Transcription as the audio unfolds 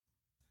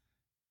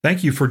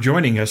Thank you for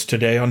joining us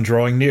today on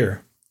Drawing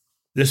Near.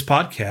 This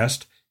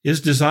podcast is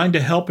designed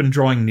to help in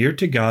drawing near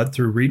to God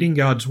through reading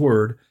God's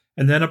Word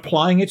and then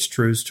applying its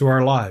truths to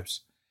our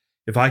lives.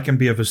 If I can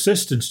be of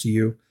assistance to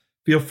you,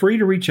 feel free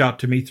to reach out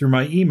to me through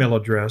my email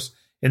address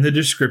in the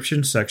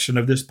description section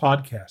of this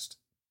podcast.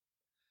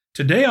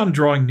 Today on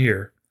Drawing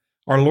Near,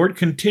 our Lord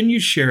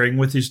continues sharing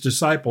with His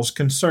disciples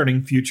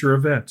concerning future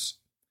events.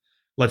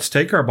 Let's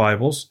take our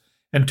Bibles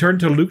and turn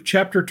to Luke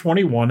chapter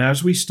 21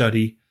 as we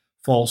study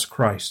False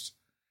Christ.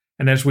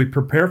 And as we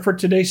prepare for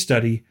today's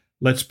study,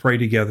 let's pray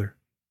together.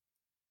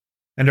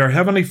 And our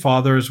Heavenly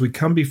Father, as we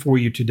come before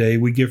you today,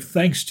 we give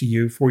thanks to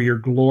you for your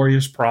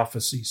glorious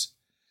prophecies.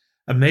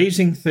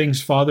 Amazing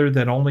things, Father,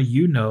 that only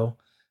you know,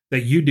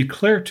 that you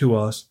declare to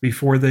us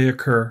before they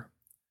occur.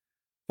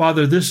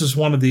 Father, this is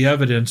one of the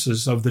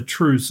evidences of the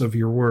truths of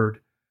your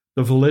word,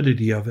 the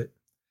validity of it.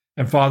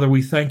 And Father,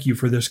 we thank you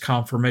for this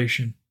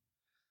confirmation.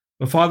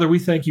 But Father, we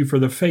thank you for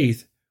the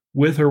faith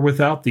with or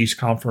without these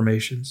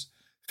confirmations.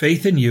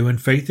 Faith in you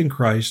and faith in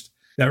Christ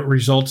that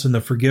results in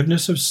the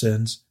forgiveness of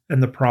sins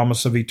and the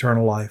promise of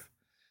eternal life.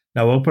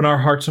 Now open our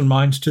hearts and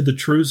minds to the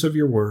truths of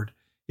your word.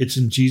 It's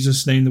in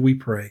Jesus' name that we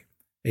pray.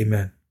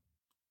 Amen.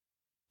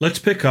 Let's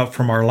pick up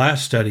from our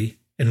last study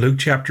in Luke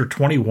chapter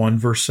 21,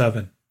 verse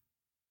 7.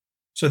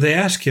 So they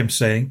asked him,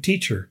 saying,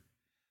 Teacher,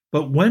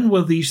 but when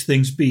will these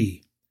things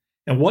be?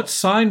 And what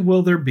sign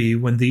will there be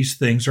when these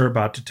things are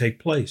about to take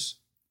place?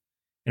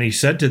 And he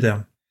said to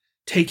them,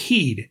 Take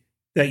heed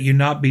that you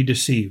not be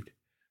deceived.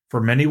 For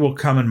many will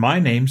come in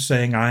my name,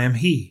 saying, I am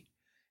he,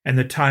 and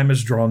the time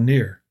is drawn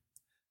near.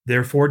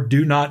 Therefore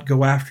do not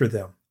go after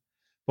them.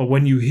 But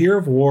when you hear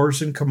of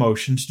wars and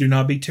commotions, do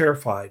not be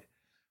terrified,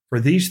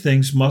 for these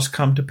things must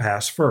come to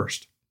pass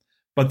first,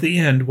 but the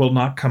end will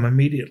not come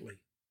immediately.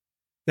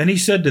 Then he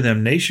said to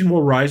them, Nation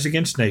will rise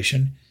against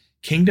nation,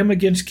 kingdom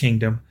against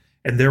kingdom,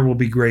 and there will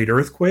be great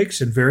earthquakes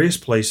in various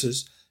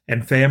places,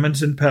 and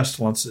famines and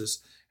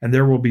pestilences, and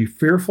there will be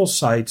fearful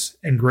sights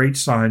and great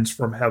signs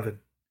from heaven.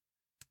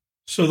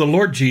 So the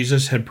Lord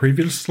Jesus had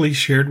previously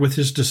shared with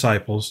his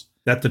disciples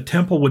that the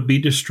temple would be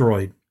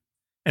destroyed.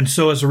 And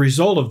so as a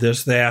result of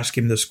this, they ask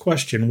him this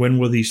question, when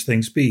will these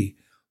things be?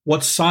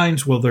 What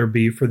signs will there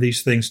be for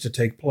these things to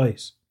take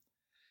place?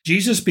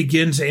 Jesus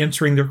begins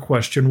answering their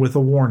question with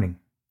a warning.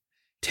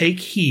 Take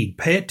heed,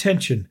 pay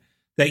attention,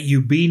 that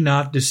you be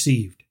not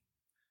deceived.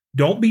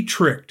 Don't be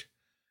tricked.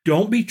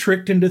 Don't be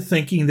tricked into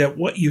thinking that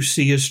what you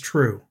see is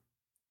true.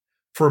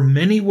 For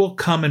many will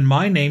come in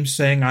my name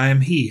saying, I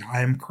am he,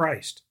 I am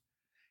Christ.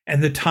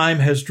 And the time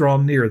has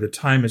drawn near, the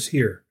time is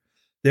here.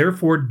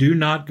 Therefore, do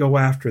not go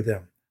after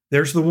them.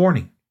 There's the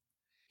warning.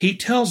 He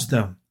tells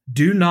them,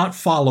 do not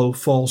follow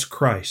false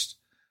Christ.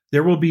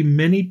 There will be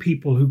many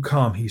people who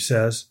come, he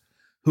says,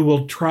 who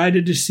will try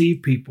to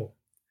deceive people.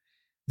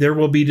 There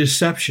will be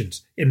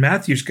deceptions. In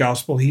Matthew's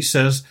gospel, he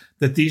says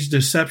that these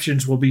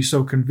deceptions will be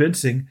so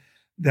convincing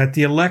that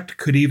the elect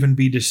could even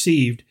be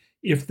deceived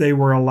if they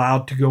were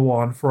allowed to go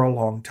on for a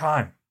long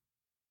time.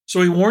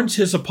 So he warns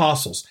his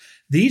apostles,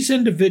 these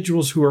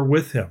individuals who are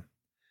with him,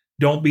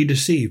 don't be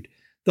deceived.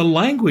 The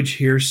language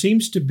here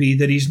seems to be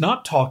that he's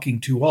not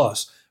talking to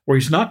us, or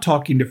he's not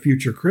talking to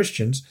future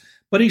Christians,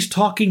 but he's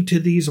talking to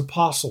these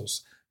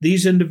apostles,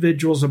 these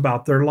individuals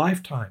about their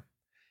lifetime.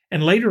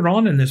 And later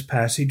on in this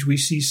passage, we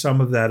see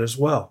some of that as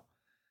well.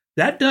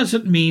 That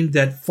doesn't mean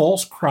that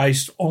false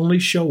Christs only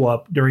show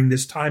up during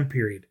this time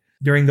period,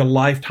 during the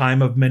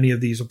lifetime of many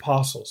of these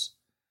apostles.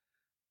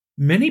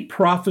 Many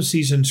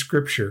prophecies in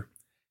Scripture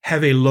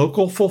have a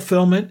local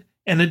fulfillment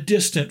and a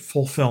distant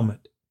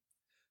fulfillment.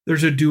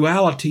 There's a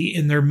duality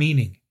in their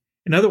meaning.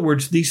 In other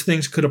words, these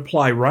things could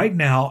apply right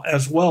now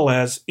as well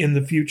as in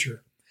the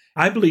future.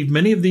 I believe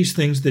many of these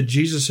things that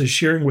Jesus is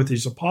sharing with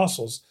his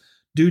apostles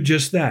do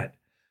just that.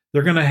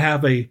 They're going to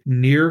have a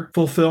near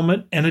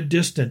fulfillment and a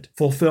distant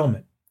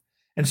fulfillment.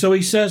 And so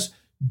he says,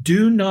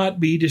 do not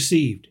be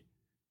deceived.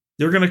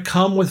 They're going to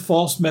come with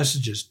false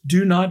messages.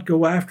 Do not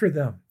go after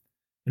them.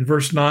 In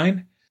verse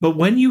 9, but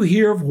when you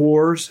hear of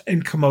wars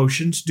and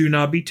commotions, do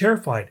not be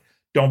terrified.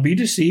 Don't be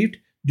deceived.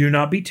 Do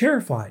not be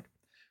terrified.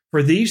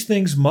 For these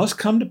things must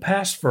come to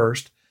pass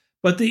first,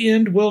 but the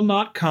end will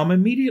not come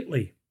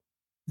immediately.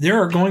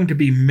 There are going to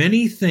be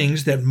many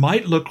things that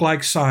might look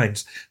like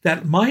signs,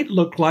 that might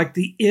look like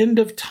the end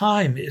of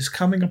time is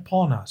coming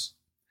upon us.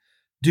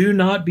 Do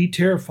not be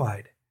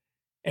terrified.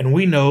 And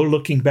we know,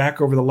 looking back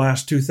over the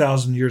last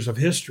 2,000 years of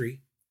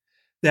history,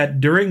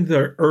 that during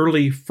the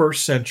early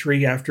first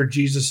century after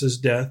Jesus'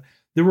 death,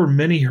 there were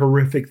many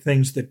horrific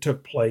things that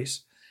took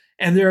place.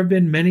 And there have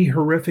been many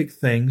horrific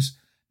things,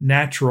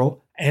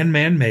 natural and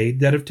man-made,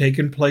 that have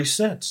taken place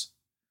since.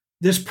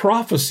 This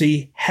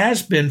prophecy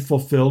has been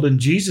fulfilled in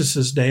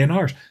Jesus' day and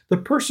ours. The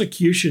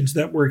persecutions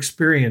that were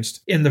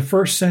experienced in the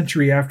first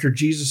century after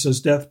Jesus'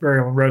 death,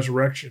 burial, and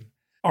resurrection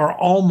are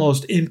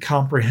almost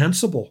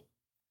incomprehensible,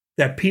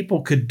 that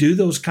people could do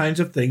those kinds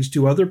of things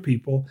to other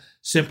people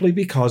simply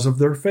because of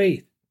their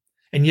faith.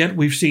 And yet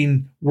we've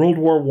seen World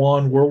War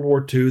I, World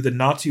War II, the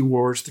Nazi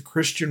wars, the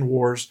Christian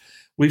wars.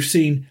 We've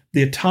seen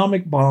the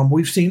atomic bomb.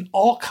 We've seen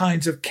all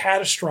kinds of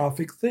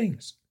catastrophic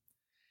things.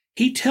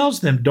 He tells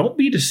them, don't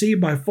be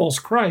deceived by false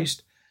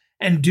Christ,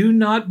 and do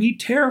not be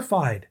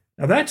terrified.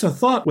 Now that's a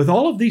thought with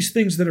all of these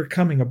things that are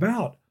coming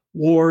about.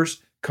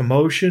 Wars,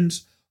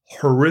 commotions,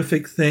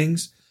 horrific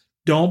things.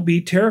 Don't be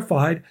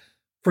terrified,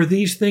 for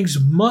these things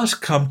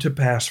must come to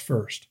pass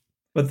first.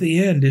 But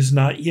the end is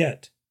not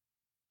yet.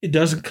 It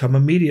doesn't come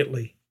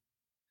immediately.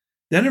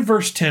 Then in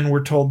verse 10,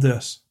 we're told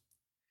this.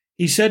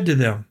 He said to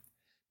them,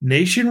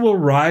 nation will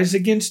rise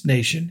against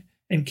nation,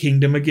 and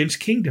kingdom against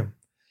kingdom.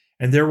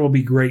 And there will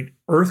be great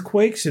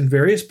earthquakes in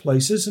various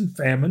places, and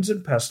famines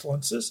and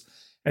pestilences,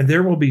 and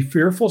there will be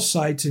fearful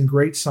sights and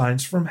great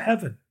signs from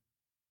heaven.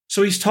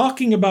 So he's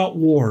talking about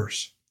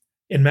wars.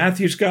 In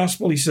Matthew's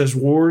gospel, he says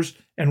wars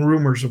and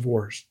rumors of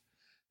wars.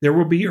 There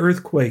will be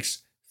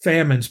earthquakes,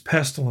 famines,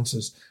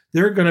 pestilences.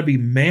 There are going to be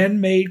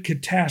man-made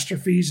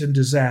catastrophes and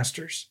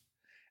disasters.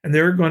 And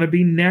there are going to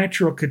be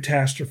natural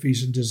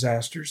catastrophes and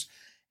disasters.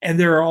 And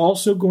there are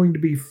also going to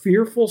be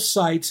fearful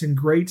sights and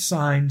great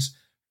signs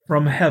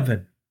from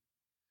heaven.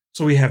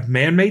 So we have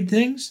man-made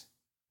things,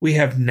 we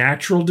have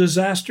natural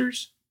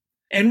disasters,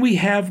 and we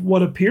have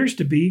what appears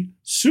to be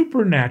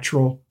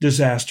supernatural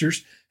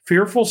disasters,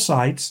 fearful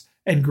sights,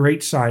 and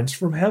great signs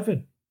from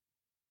heaven.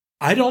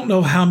 I don't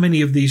know how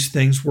many of these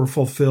things were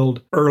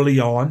fulfilled early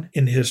on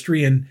in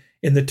history and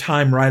in the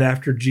time right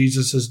after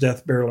Jesus'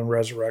 death, burial, and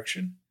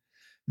resurrection.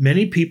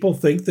 Many people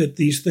think that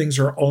these things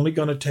are only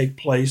going to take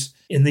place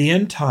in the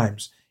end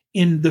times,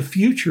 in the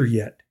future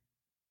yet.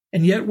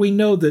 And yet we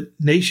know that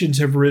nations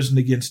have risen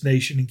against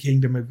nation and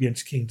kingdom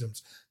against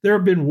kingdoms. There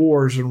have been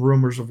wars and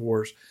rumors of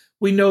wars.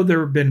 We know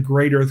there have been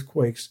great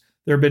earthquakes.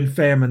 There have been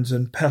famines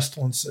and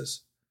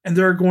pestilences. And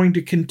there are going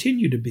to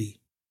continue to be.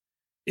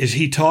 Is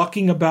he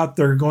talking about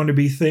there are going to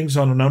be things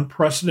on an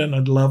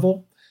unprecedented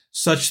level?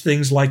 Such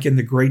things like in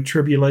the Great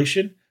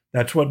Tribulation?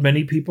 That's what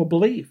many people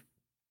believe.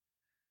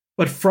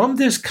 But from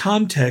this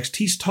context,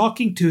 he's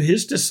talking to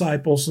his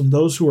disciples and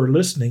those who are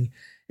listening,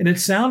 and it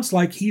sounds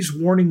like he's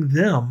warning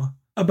them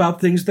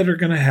about things that are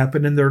going to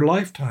happen in their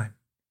lifetime.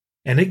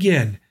 And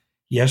again,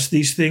 yes,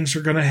 these things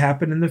are going to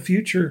happen in the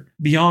future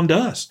beyond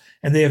us,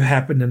 and they have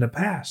happened in the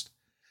past.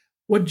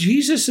 What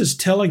Jesus is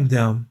telling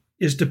them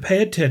is to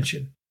pay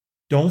attention.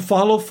 Don't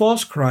follow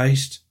false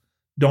Christ.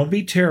 Don't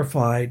be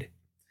terrified.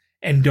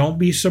 And don't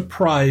be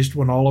surprised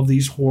when all of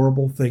these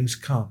horrible things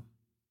come.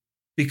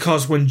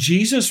 Because when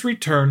Jesus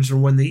returns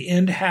and when the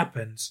end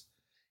happens,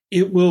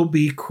 it will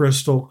be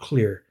crystal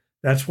clear.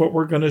 That's what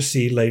we're going to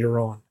see later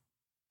on.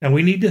 And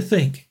we need to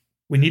think.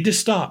 We need to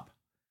stop.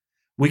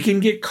 We can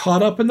get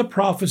caught up in the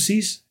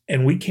prophecies,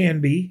 and we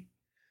can be.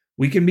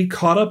 We can be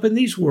caught up in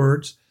these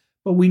words,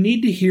 but we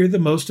need to hear the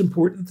most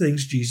important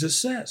things Jesus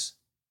says.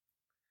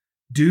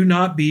 Do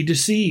not be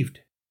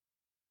deceived.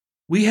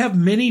 We have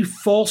many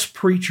false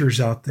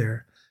preachers out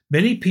there,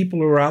 many people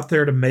who are out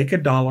there to make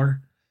 $1,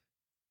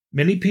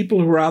 many people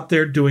who are out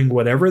there doing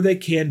whatever they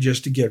can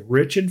just to get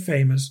rich and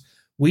famous.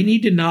 We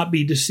need to not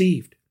be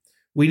deceived.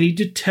 We need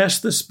to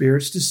test the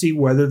spirits to see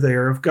whether they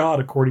are of God,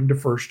 according to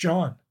 1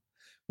 John.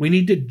 We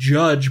need to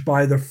judge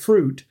by the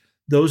fruit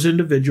those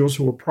individuals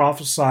who are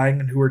prophesying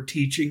and who are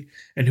teaching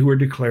and who are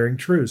declaring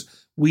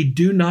truths. We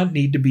do not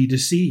need to be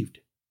deceived,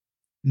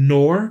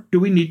 nor do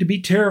we need to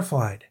be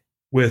terrified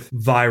with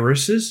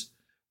viruses,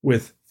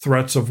 with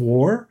threats of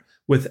war,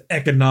 with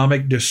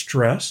economic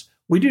distress.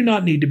 We do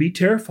not need to be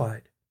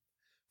terrified,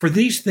 for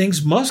these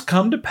things must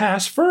come to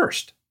pass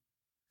first.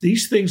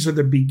 These things are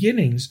the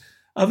beginnings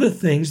of the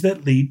things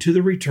that lead to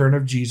the return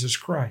of Jesus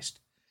Christ.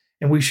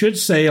 And we should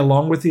say,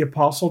 along with the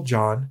Apostle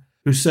John,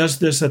 who says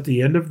this at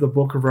the end of the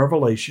book of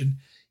Revelation,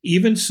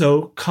 even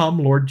so, come,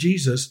 Lord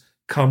Jesus,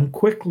 come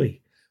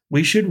quickly.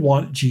 We should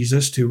want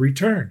Jesus to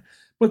return.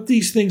 But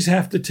these things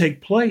have to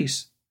take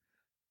place.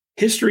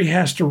 History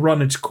has to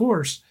run its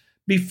course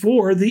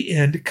before the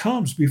end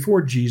comes,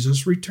 before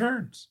Jesus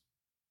returns.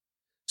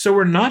 So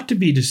we're not to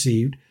be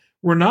deceived,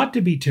 we're not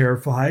to be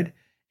terrified,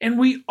 and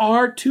we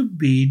are to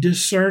be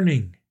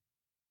discerning.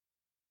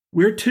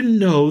 We're to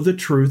know the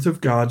truth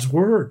of God's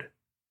word.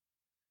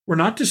 We're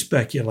not to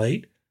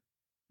speculate.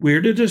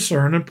 We're to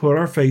discern and put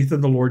our faith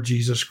in the Lord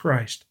Jesus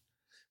Christ.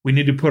 We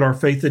need to put our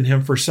faith in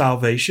him for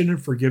salvation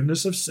and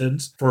forgiveness of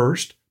sins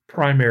first,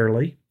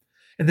 primarily.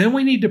 And then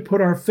we need to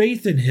put our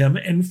faith in him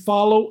and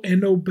follow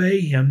and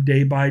obey him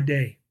day by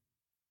day.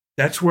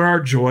 That's where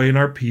our joy and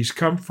our peace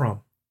come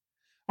from.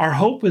 Our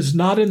hope is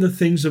not in the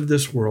things of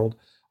this world.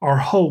 Our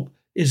hope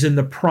is in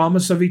the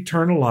promise of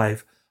eternal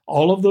life,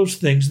 all of those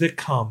things that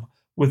come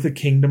with the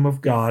kingdom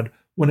of God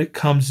when it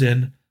comes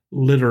in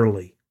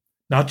literally.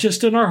 Not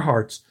just in our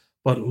hearts,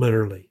 but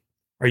literally.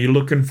 Are you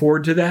looking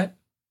forward to that?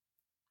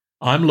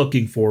 I'm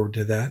looking forward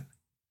to that.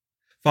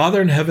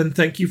 Father in heaven,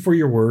 thank you for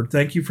your word.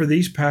 Thank you for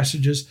these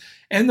passages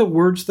and the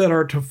words that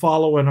are to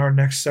follow in our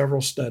next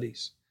several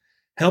studies.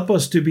 Help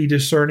us to be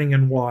discerning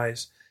and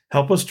wise.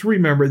 Help us to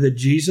remember that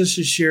Jesus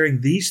is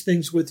sharing these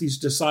things with his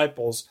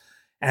disciples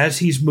as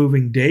he's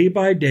moving day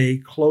by day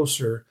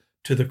closer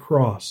to the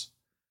cross.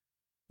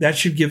 That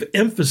should give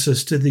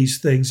emphasis to these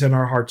things in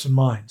our hearts and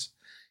minds.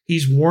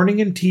 He's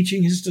warning and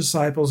teaching his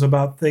disciples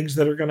about things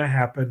that are going to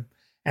happen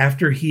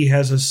after he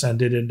has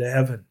ascended into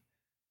heaven.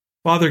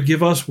 Father,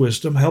 give us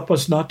wisdom. Help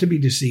us not to be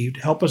deceived.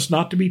 Help us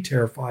not to be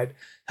terrified.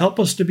 Help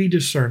us to be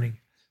discerning.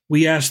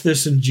 We ask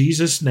this in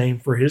Jesus' name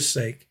for his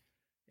sake.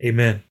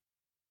 Amen.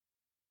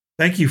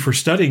 Thank you for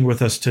studying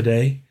with us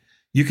today.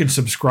 You can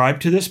subscribe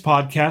to this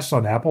podcast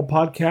on Apple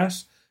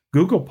Podcasts,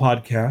 Google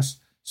Podcasts,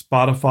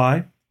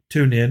 Spotify,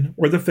 TuneIn,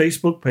 or the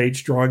Facebook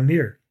page Drawing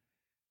Near.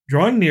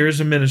 Drawing Near is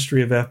a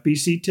ministry of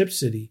FBC Tipp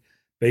City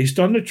based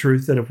on the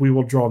truth that if we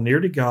will draw near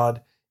to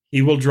God,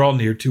 he will draw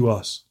near to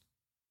us.